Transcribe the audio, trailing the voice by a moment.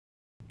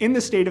In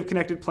the State of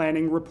Connected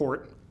Planning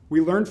report,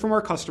 we learned from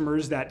our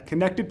customers that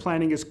connected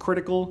planning is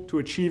critical to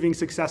achieving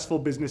successful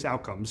business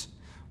outcomes.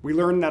 We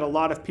learned that a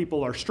lot of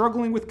people are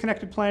struggling with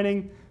connected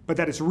planning, but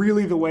that it's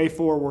really the way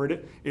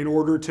forward in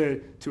order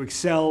to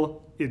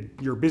excel in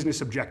your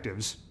business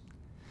objectives.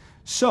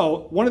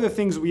 So, one of the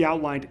things we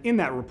outlined in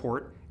that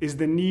report is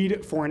the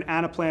need for an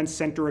Anaplan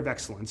Center of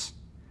Excellence.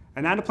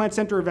 An Anaplan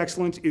Center of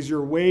Excellence is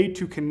your way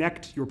to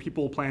connect your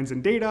people, plans,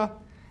 and data.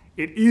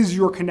 It is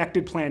your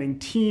connected planning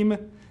team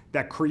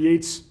that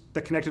creates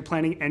the connected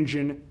planning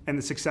engine and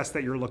the success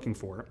that you're looking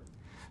for.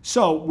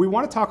 So we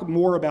want to talk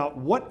more about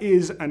what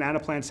is an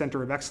Anaplan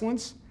Center of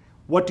Excellence,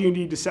 what do you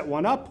need to set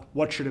one up,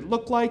 what should it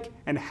look like,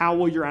 and how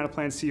will your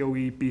Anaplan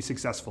COE be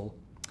successful.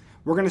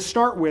 We're going to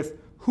start with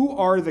who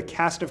are the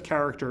cast of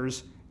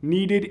characters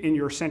needed in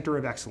your Center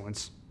of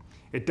Excellence.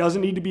 It doesn't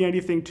need to be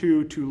anything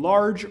too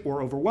large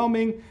or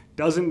overwhelming,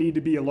 doesn't need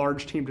to be a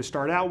large team to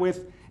start out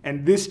with,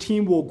 and this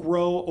team will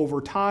grow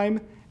over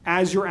time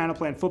as your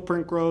Anaplan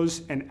footprint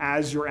grows and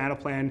as your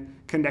Anaplan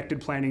connected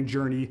planning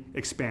journey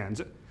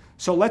expands.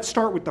 So let's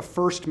start with the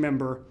first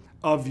member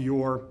of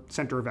your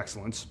Center of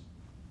Excellence.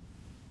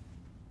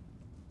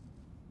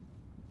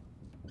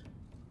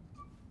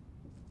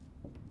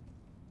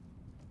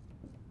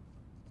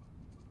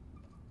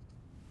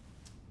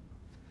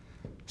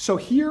 So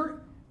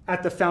here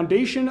at the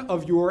foundation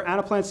of your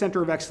Anaplan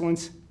Center of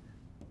Excellence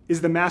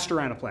is the Master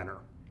Anaplanner.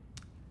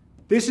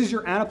 This is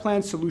your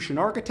Anaplan solution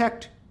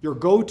architect, your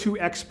go-to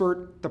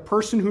expert, the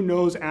person who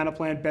knows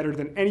Anaplan better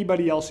than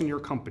anybody else in your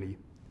company.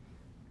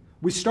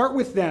 We start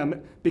with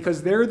them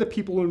because they're the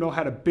people who know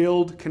how to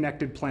build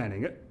connected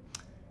planning.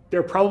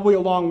 They're probably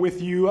along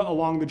with you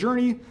along the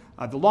journey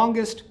the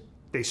longest.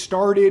 They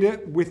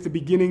started with the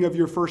beginning of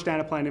your first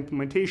Anaplan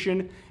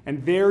implementation,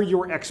 and they're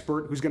your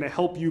expert who's going to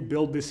help you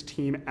build this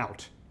team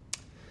out.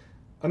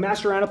 A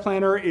Master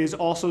Anaplanner is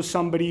also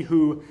somebody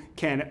who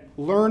can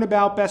learn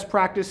about best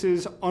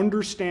practices,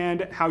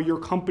 understand how your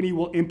company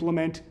will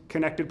implement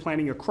connected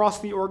planning across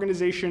the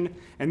organization,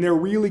 and they're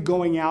really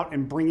going out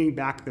and bringing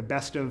back the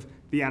best of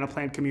the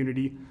Anaplan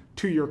community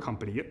to your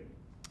company.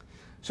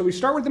 So we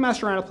start with the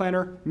Master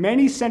Anaplanner.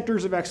 Many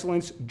centers of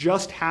excellence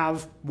just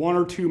have one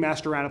or two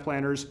Master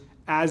Anaplanners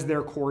as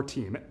their core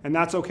team, and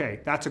that's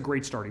okay. That's a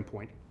great starting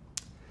point.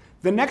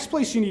 The next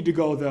place you need to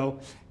go, though,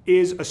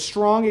 is a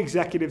strong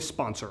executive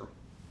sponsor.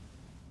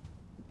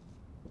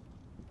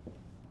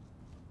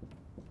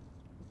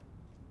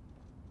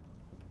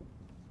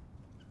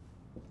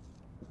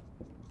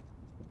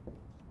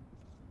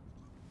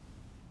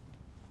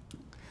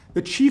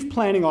 The Chief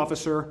Planning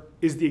Officer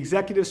is the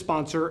executive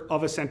sponsor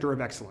of a Center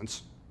of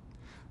Excellence.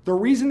 The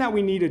reason that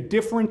we need a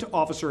different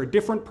officer, a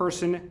different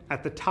person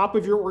at the top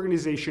of your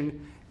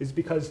organization is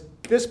because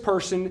this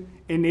person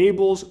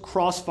enables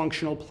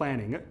cross-functional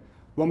planning.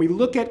 When we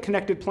look at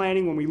connected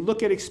planning, when we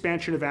look at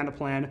expansion of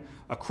Anaplan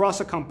across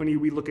a company,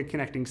 we look at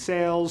connecting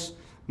sales,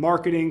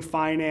 marketing,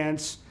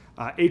 finance,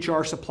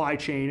 HR, supply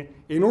chain.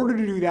 In order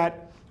to do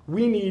that,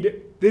 we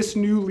need this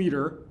new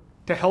leader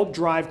to help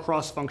drive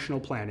cross-functional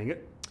planning.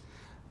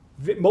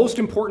 Most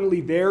importantly,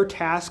 they're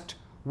tasked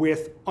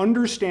with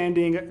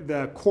understanding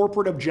the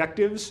corporate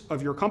objectives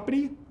of your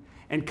company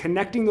and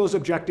connecting those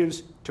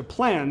objectives to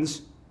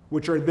plans,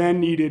 which are then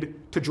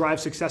needed to drive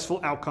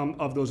successful outcome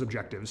of those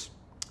objectives.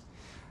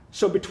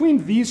 So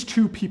between these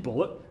two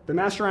people, the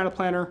Master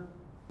Anaplanner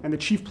and the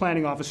Chief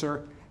Planning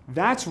Officer,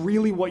 that's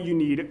really what you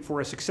need for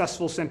a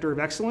successful Center of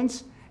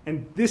Excellence,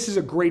 and this is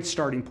a great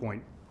starting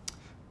point.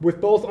 With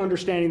both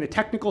understanding the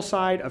technical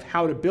side of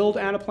how to build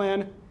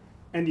Anaplan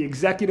and the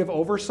executive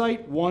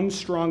oversight, one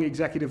strong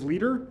executive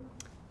leader,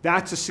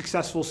 that's a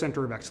successful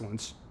Center of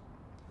Excellence.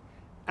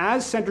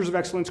 As Centers of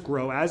Excellence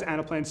grow, as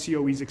Anaplan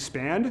COEs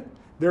expand,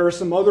 there are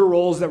some other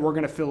roles that we're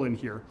going to fill in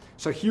here.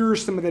 So here are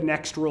some of the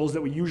next roles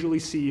that we usually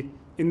see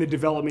in the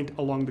development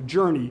along the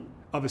journey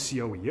of a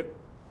COE.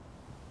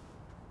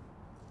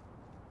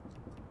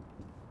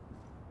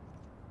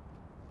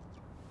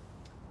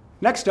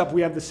 Next up,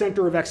 we have the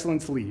Center of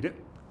Excellence lead.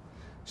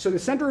 So the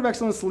Center of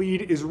Excellence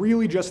lead is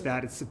really just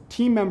that. It's a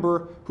team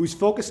member who's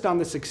focused on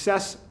the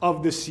success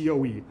of the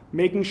COE,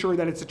 making sure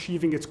that it's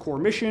achieving its core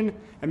mission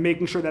and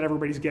making sure that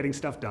everybody's getting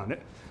stuff done.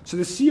 So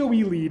the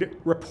COE lead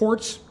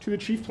reports to the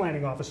Chief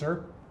Planning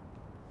Officer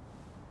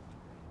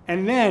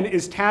and then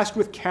is tasked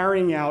with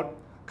carrying out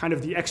kind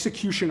of the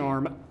execution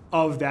arm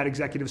of that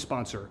executive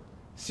sponsor.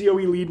 COE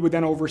lead would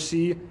then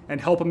oversee and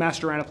help a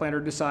Master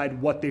Anaplanner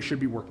decide what they should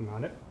be working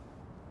on it.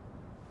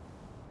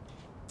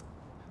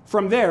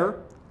 From there,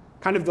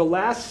 kind of the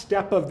last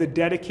step of the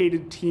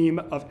dedicated team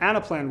of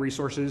Anaplan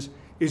resources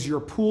is your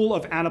pool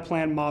of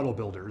Anaplan model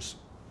builders.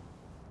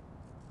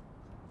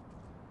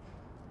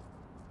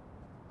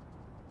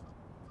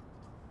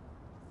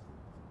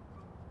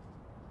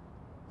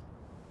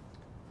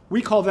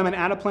 We call them an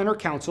Anaplanner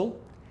Council,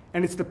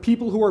 and it's the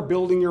people who are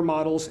building your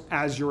models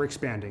as you're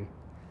expanding.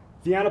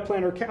 The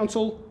Anaplanner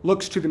Council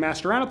looks to the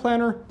Master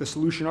Anaplanner, the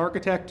solution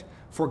architect,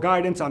 for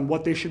guidance on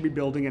what they should be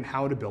building and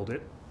how to build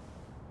it.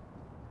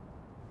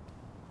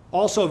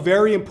 Also,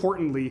 very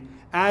importantly,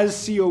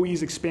 as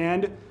COEs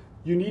expand,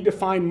 you need to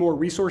find more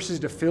resources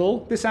to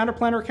fill this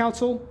Anaplanner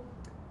Council.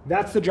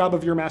 That's the job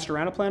of your master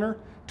Anaplanner,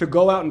 to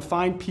go out and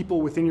find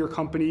people within your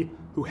company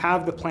who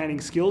have the planning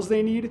skills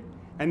they need,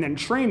 and then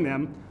train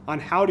them on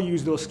how to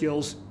use those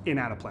skills in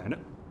Anaplan.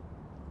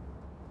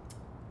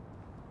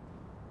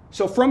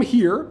 So from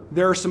here,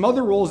 there are some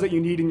other roles that you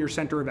need in your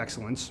Center of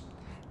Excellence.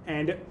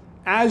 And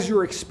as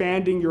you're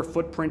expanding your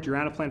footprint, your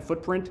Anaplan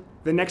footprint,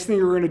 the next thing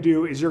you're going to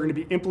do is you're going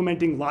to be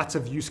implementing lots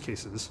of use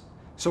cases.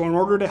 So in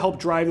order to help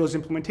drive those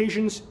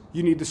implementations,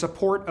 you need the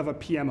support of a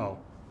PMO.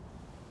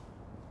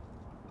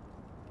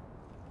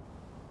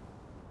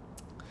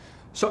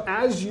 So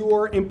as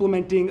you're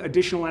implementing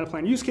additional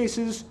Anaplan use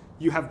cases,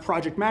 you have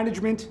project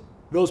management.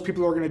 Those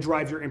people are going to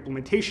drive your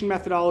implementation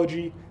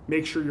methodology,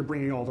 make sure you're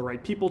bringing all the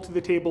right people to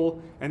the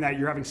table, and that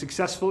you're having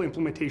successful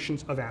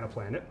implementations of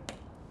Anaplan.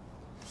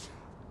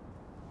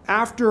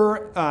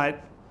 After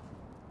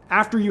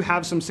you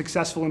have some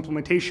successful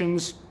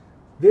implementations,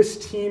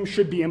 this team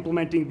should be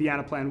implementing the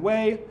Anaplan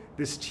way.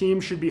 This team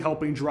should be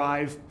helping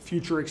drive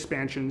future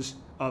expansions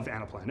of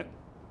Anaplan.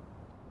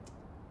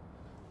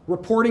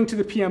 Reporting to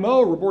the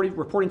PMO,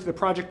 reporting to the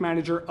project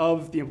manager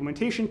of the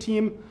implementation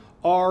team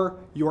are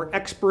your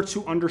experts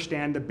who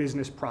understand the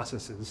business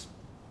processes.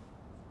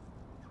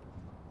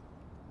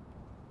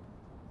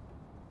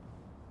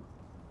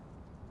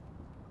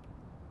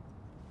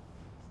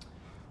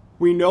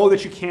 We know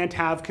that you can't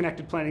have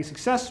connected planning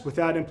success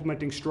without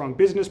implementing strong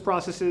business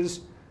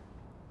processes.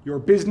 Your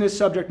business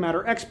subject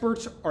matter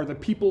experts are the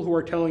people who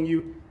are telling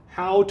you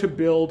how to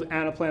build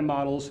Anaplan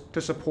models to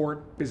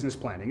support business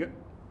planning.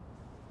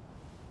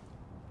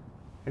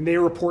 And they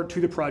report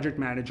to the project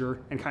manager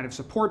and kind of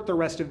support the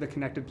rest of the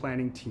connected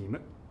planning team.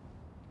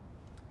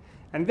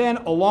 And then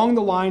along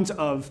the lines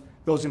of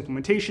those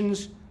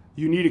implementations,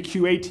 you need a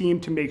QA team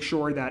to make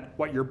sure that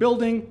what you're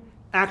building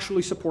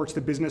actually supports the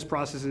business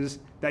processes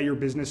that your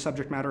business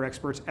subject matter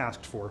experts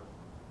asked for.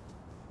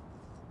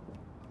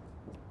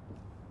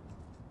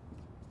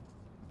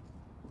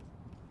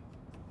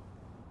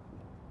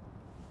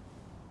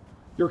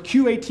 Your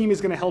QA team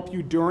is going to help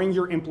you during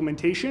your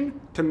implementation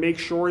to make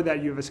sure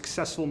that you have a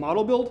successful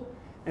model build.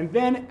 And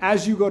then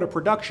as you go to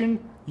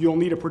production, you'll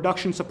need a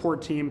production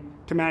support team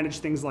to manage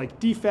things like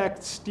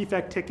defects,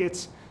 defect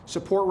tickets,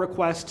 support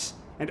requests,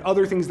 and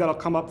other things that'll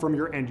come up from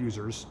your end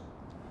users.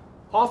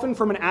 Often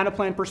from an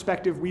Anaplan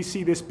perspective, we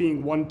see this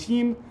being one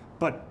team,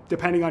 but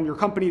depending on your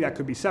company, that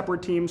could be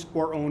separate teams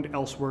or owned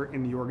elsewhere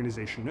in the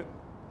organization.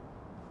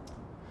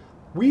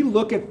 We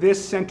look at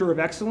this Center of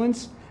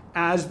Excellence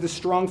as the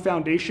strong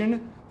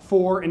foundation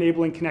for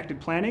enabling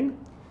connected planning.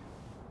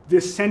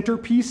 This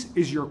centerpiece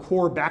is your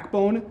core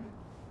backbone.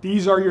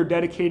 These are your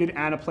dedicated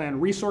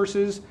Anaplan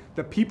resources,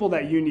 the people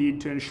that you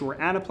need to ensure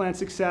Anaplan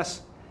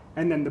success.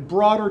 And then the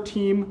broader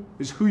team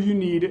is who you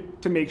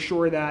need to make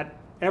sure that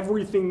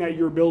everything that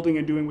you're building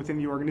and doing within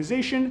the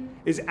organization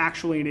is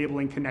actually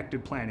enabling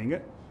connected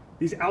planning.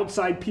 These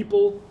outside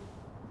people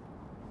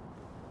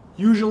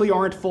usually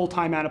aren't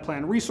full-time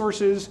Anaplan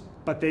resources,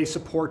 but they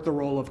support the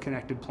role of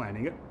connected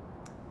planning.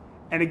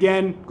 And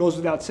again, goes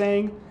without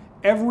saying,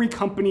 every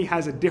company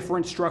has a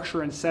different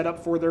structure and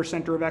setup for their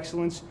Center of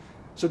Excellence.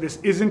 So this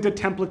isn't a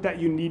template that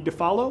you need to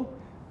follow,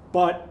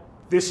 but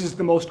this is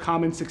the most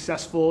common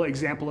successful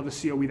example of a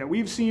COE that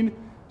we've seen.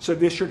 So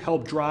this should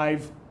help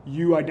drive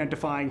you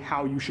identifying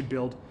how you should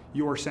build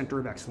your Center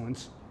of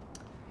Excellence.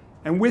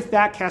 And with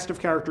that cast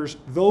of characters,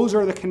 those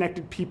are the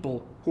connected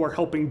people who are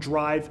helping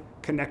drive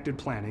connected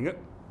planning.